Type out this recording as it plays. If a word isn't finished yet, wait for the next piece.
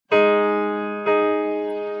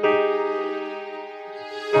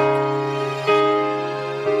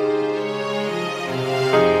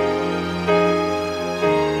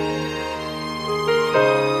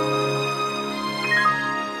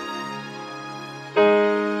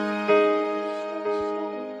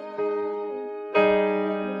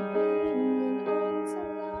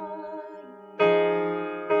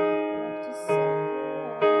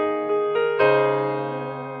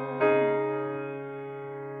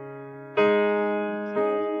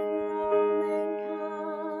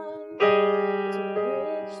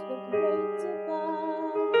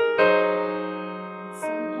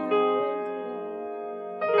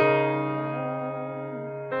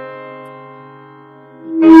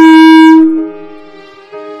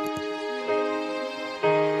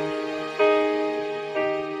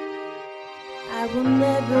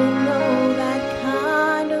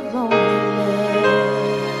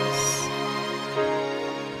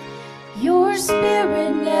Your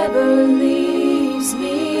spirit never leaves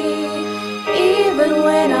me, even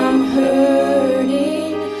when I'm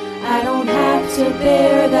hurting. I don't have to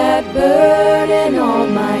bear that burden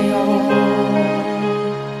on my own.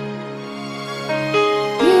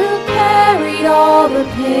 You carried all the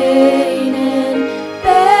pain and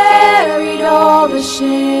buried all the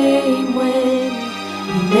shame when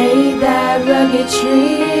you made that rugged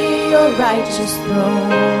tree your righteous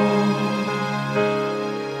throne.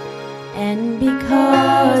 And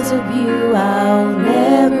because of you, I'll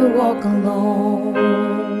never walk alone.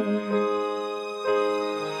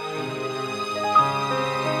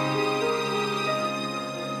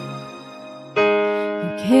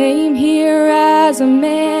 You came here as a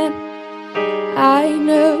man. I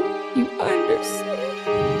know you understand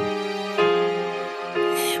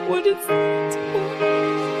what it's like to walk.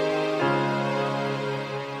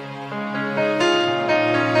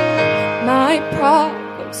 My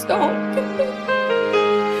problems don't compare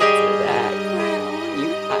to that crown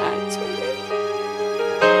you had to wear.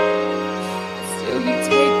 Still you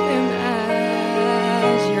take them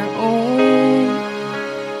as your own.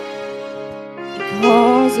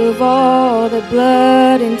 Because of all the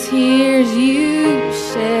blood and tears you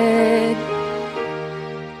shed,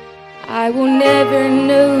 I will never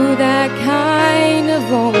know that kind of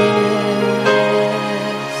loneliness.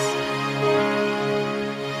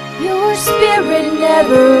 Your spirit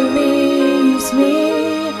never leaves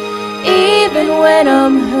me, even when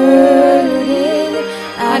I'm hurting.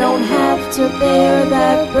 I don't have to bear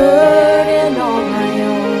that burden on my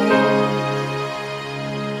own.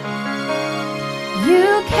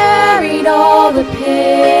 You carried all the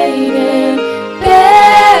pain and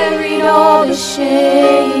buried all the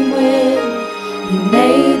shame when you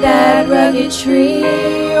made that rugged tree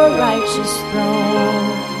your righteous throne.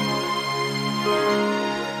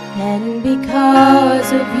 And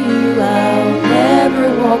because of you, I'll never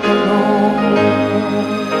walk alone.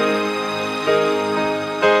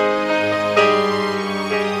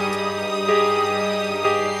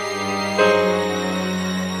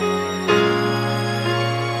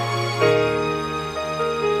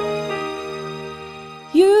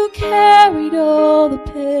 You carried all the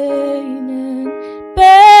pain and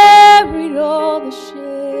buried all the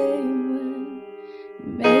shame when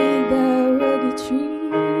you made that rugged tree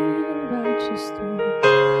your righteous throne.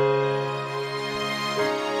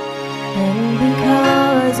 And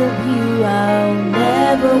because of you, I'll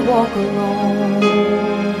never walk alone.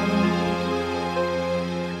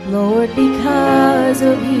 Lord, because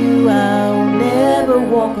of you, I'll never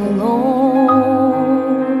walk alone.